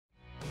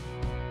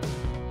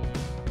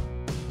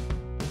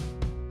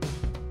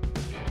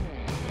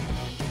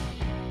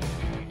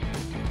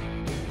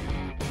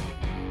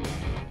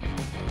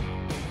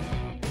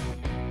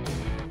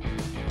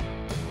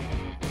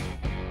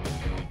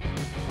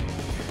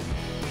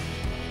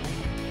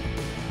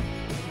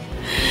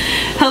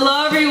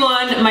Hello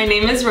everyone, my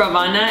name is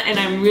Rawvana and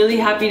I'm really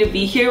happy to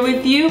be here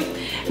with you.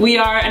 We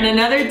are on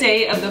another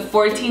day of the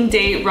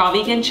 14-day raw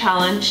vegan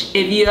challenge.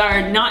 If you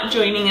are not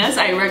joining us,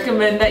 I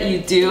recommend that you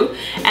do,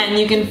 and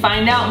you can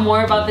find out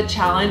more about the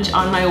challenge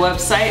on my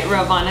website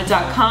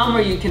rawvana.com,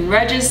 where you can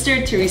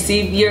register to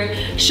receive your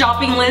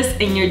shopping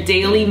list and your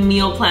daily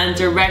meal plan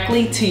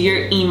directly to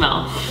your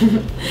email.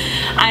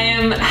 I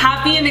am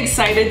happy and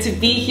excited to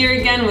be here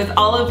again with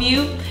all of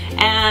you,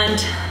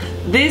 and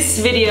this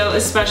video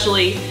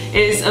especially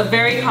is a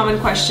very common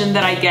question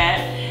that I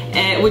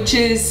get, which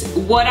is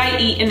what I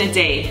eat in a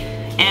day.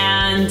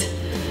 And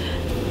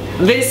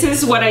this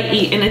is what I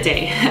eat in a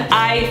day.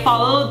 I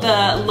follow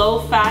the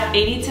low-fat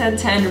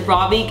 80-10-10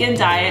 raw vegan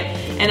diet,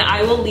 and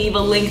I will leave a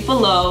link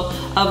below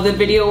of the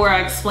video where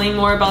I explain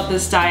more about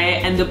this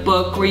diet and the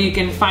book where you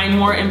can find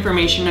more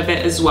information of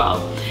it as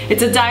well.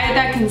 It's a diet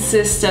that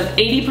consists of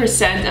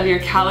 80% of your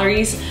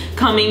calories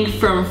coming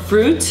from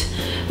fruit,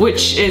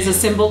 which is a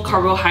simple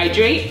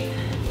carbohydrate,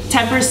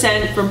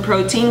 10% from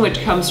protein, which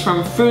comes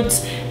from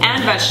fruits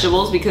and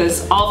vegetables,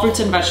 because all fruits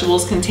and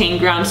vegetables contain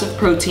grams of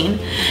protein,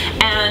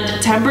 and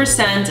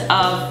 10%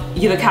 of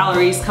the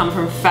calories come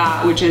from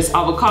fat, which is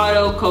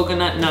avocado,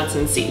 coconut, nuts,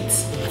 and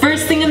seeds.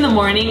 First thing in the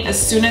morning, as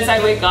soon as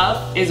I wake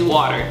up, is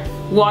water.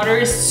 Water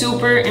is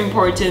super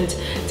important.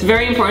 It's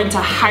very important to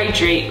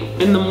hydrate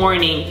in the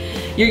morning.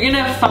 You're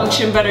gonna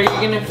function better,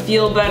 you're gonna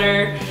feel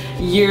better,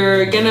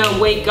 you're gonna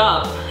wake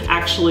up.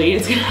 Actually,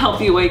 it's gonna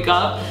help you wake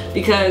up,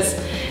 because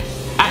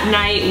at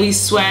night we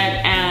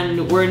sweat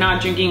and we're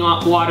not drinking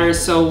water,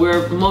 so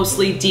we're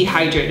mostly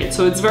dehydrated.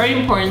 So it's very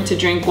important to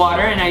drink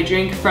water, and I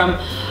drink from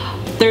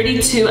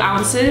 32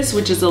 ounces,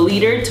 which is a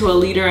liter, to a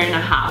liter and a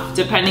half,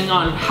 depending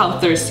on how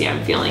thirsty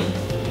I'm feeling.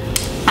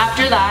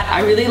 After that,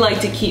 I really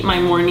like to keep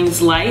my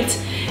mornings light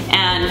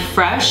and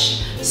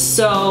fresh,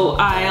 so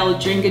I'll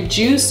drink a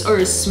juice or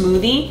a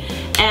smoothie.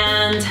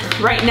 And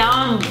right now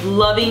I'm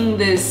loving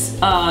this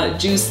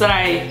juice that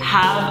I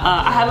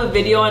have a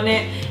video on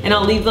it, and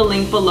I'll leave the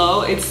link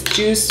below. It's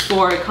juice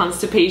for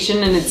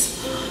constipation, and it's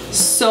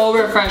so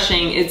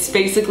refreshing. It's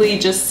basically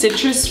just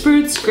citrus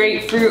fruits,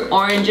 grapefruit,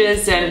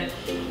 oranges, and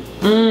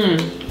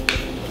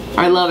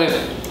I love it.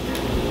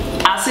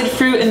 Acid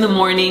fruit in the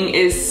morning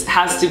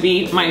has to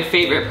be my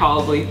favorite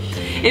probably.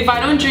 If I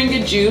don't drink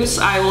a juice,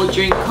 I will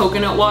drink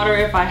coconut water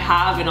if I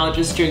have, and I'll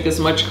just drink as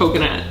much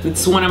coconut.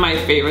 It's one of my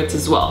favorites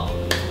as well.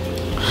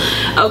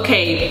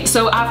 Okay,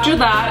 so after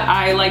that,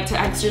 I like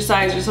to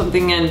exercise or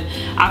something, and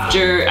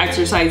after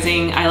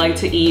exercising, I like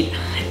to eat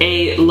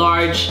a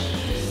large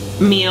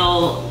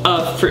meal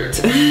of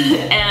fruit.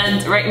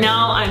 And right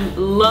now, I'm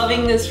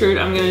loving this fruit.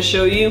 I'm gonna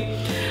show you.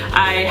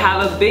 I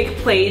have a big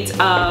plate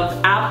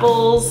of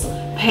apples,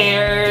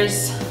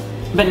 pears,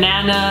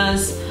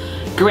 bananas,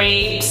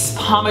 grapes,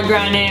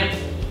 pomegranate,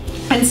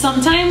 and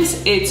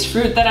sometimes it's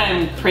fruit that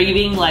I'm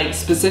craving, like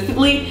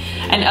specifically,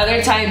 and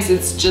other times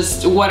it's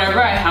just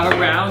whatever I have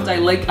around. I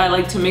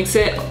like to mix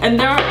it, and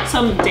there are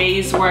some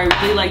days where I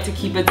really like to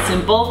keep it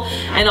simple,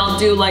 and I'll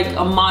do like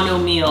a mono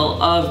meal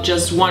of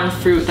just one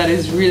fruit that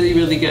is really,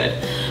 really good.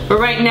 But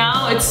right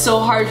now it's so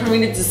hard for me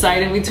to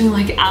decide in between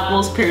like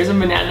apples, pears, and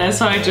bananas,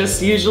 so I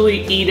just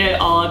usually eat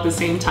it all at the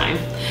same time.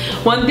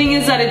 One thing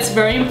is that it's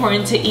very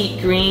important to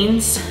eat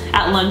greens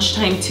at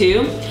lunchtime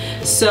too.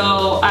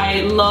 So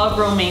I love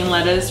romaine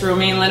lettuce.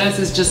 Romaine lettuce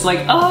is just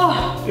like,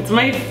 oh, it's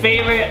my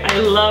favorite. I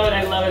love it,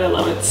 I love it, I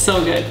love it. It's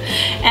so good.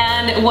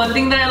 And one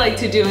thing that I like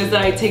to do is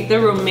that I take the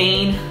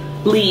romaine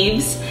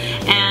leaves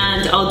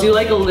and I'll do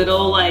like a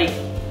little like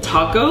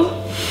taco,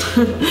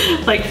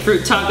 like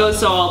fruit taco.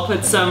 So I'll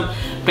put some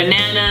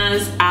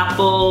bananas,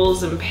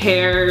 apples, and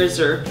pears,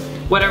 or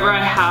whatever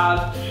I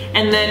have.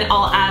 And then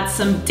I'll add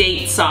some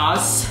date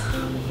sauce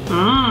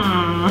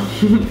on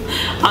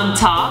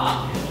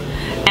top.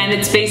 And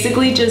it's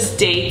basically just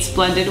dates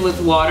blended with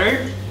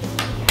water,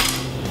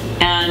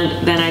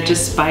 and then I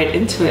just bite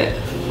into it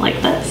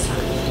like this.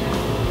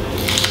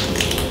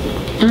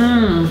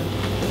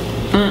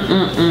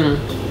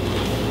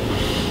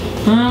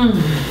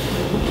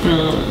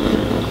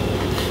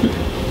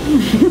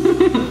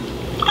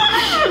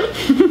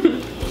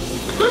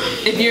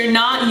 If you're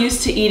not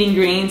used to eating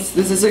greens,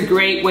 this is a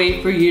great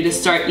way for you to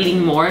start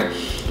eating more.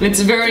 It's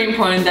very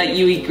important that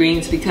you eat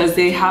greens because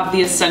they have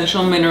the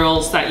essential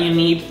minerals that you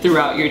need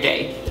throughout your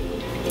day.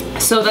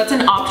 So that's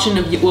an option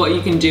of what you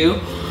can do.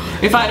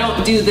 If I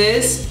don't do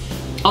this,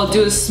 I'll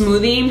do a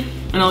smoothie,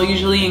 and I'll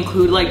usually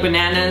include like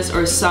bananas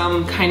or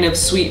some kind of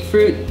sweet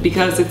fruit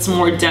because it's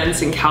more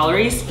dense in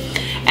calories.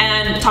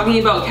 And talking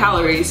about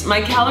calories, my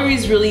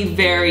calories really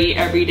vary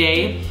every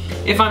day.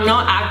 If I'm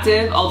not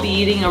active, I'll be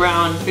eating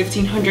around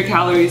 1,500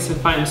 calories.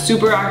 If I'm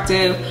super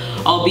active,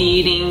 I'll be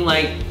eating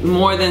like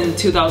more than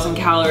 2,000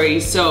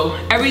 calories. So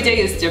every day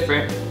is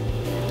different.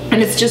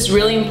 And it's just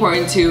really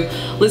important to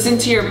listen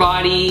to your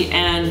body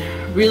and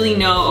really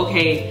know,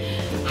 okay,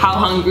 how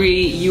hungry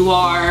you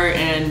are,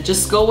 and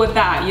just go with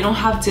that. You don't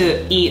have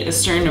to eat a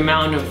certain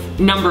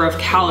number of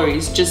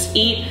calories. Just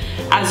eat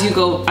as you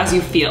go, as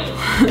you feel.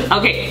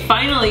 Okay,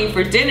 finally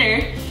for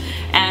dinner,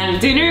 And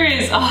dinner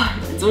is,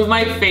 it's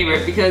my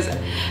favorite because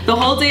the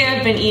whole day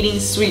I've been eating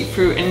sweet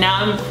fruit and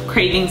now I'm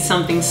craving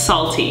something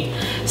salty.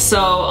 So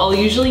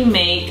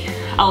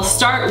I'll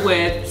start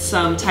with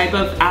some type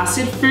of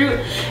acid fruit,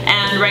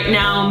 and right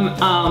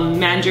now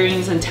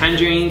mandarins and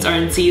tangerines are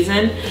in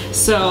season,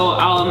 so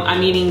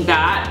I'm eating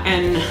that,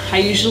 and I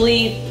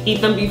usually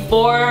eat them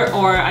before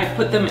or I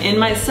put them in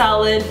my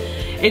salad.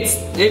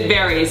 It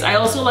varies. I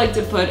also like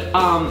to put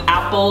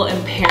apple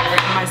and pear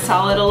in my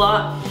salad a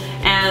lot,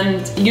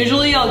 and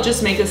usually I'll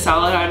just make a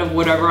salad out of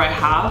whatever I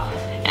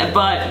have,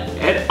 but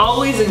it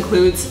always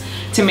includes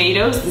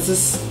tomatoes. This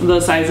is the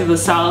size of the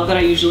salad that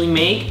I usually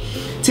make.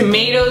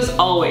 Tomatoes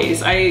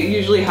always. I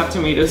usually have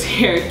tomatoes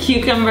here.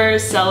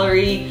 Cucumbers,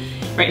 celery.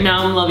 Right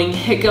now I'm loving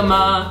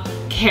jicama,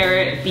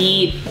 carrot,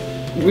 beet,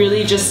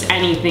 really just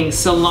anything.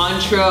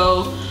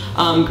 Cilantro,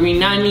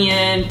 green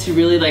onion to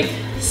really like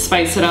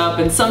spice it up.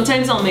 And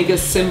sometimes I'll make a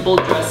simple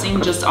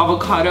dressing, just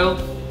avocado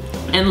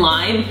and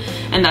lime,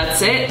 and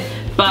that's it.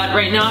 But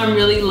right now I'm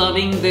really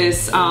loving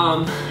this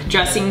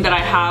dressing that I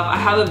have. I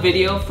have a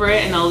video for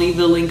it and I'll leave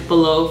the link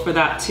below for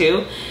that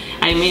too.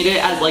 I made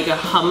it as like a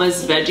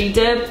hummus veggie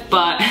dip,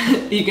 but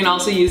you can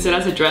also use it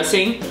as a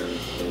dressing.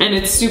 And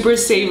it's super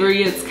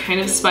savory, it's kind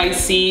of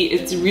spicy,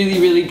 it's really,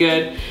 really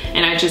good.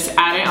 And I just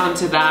add it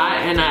onto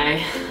that and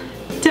I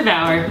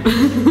devour.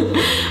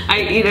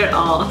 I eat it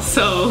all.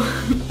 So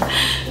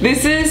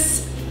this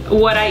is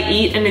what I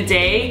eat in a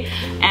day.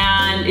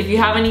 And if you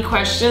have any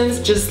questions,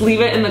 just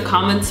leave it in the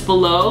comments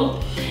below.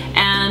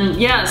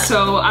 And yeah,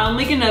 so I'll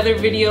make another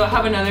video. I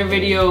have another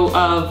video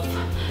of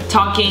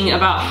talking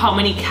about how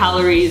many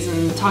calories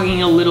and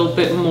talking a little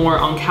bit more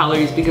on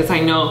calories because I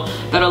know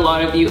that a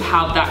lot of you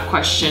have that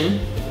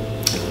question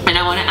and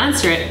I want to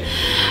answer it.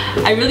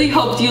 I really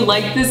hope you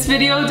liked this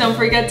video. Don't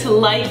forget to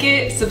like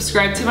it,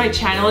 subscribe to my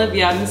channel if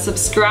you haven't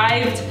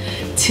subscribed,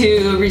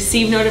 to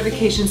receive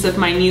notifications of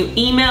my new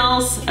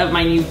emails, of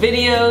my new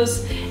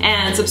videos,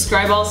 and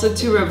subscribe also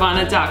to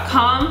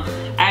Rawvana.com.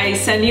 I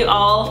send you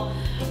all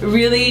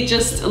really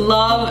just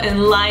love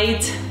and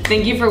light.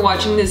 Thank you for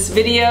watching this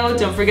video.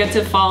 Don't forget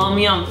to follow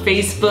me on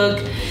Facebook,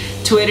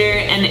 Twitter,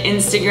 and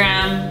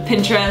Instagram,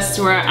 Pinterest,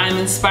 where I'm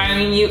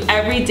inspiring you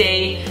every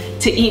day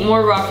to eat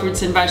more raw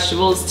fruits and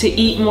vegetables, to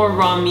eat more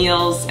raw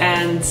meals,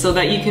 and so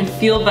that you can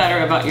feel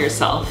better about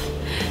yourself.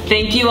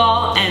 Thank you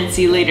all and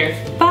see you later.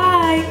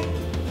 Bye!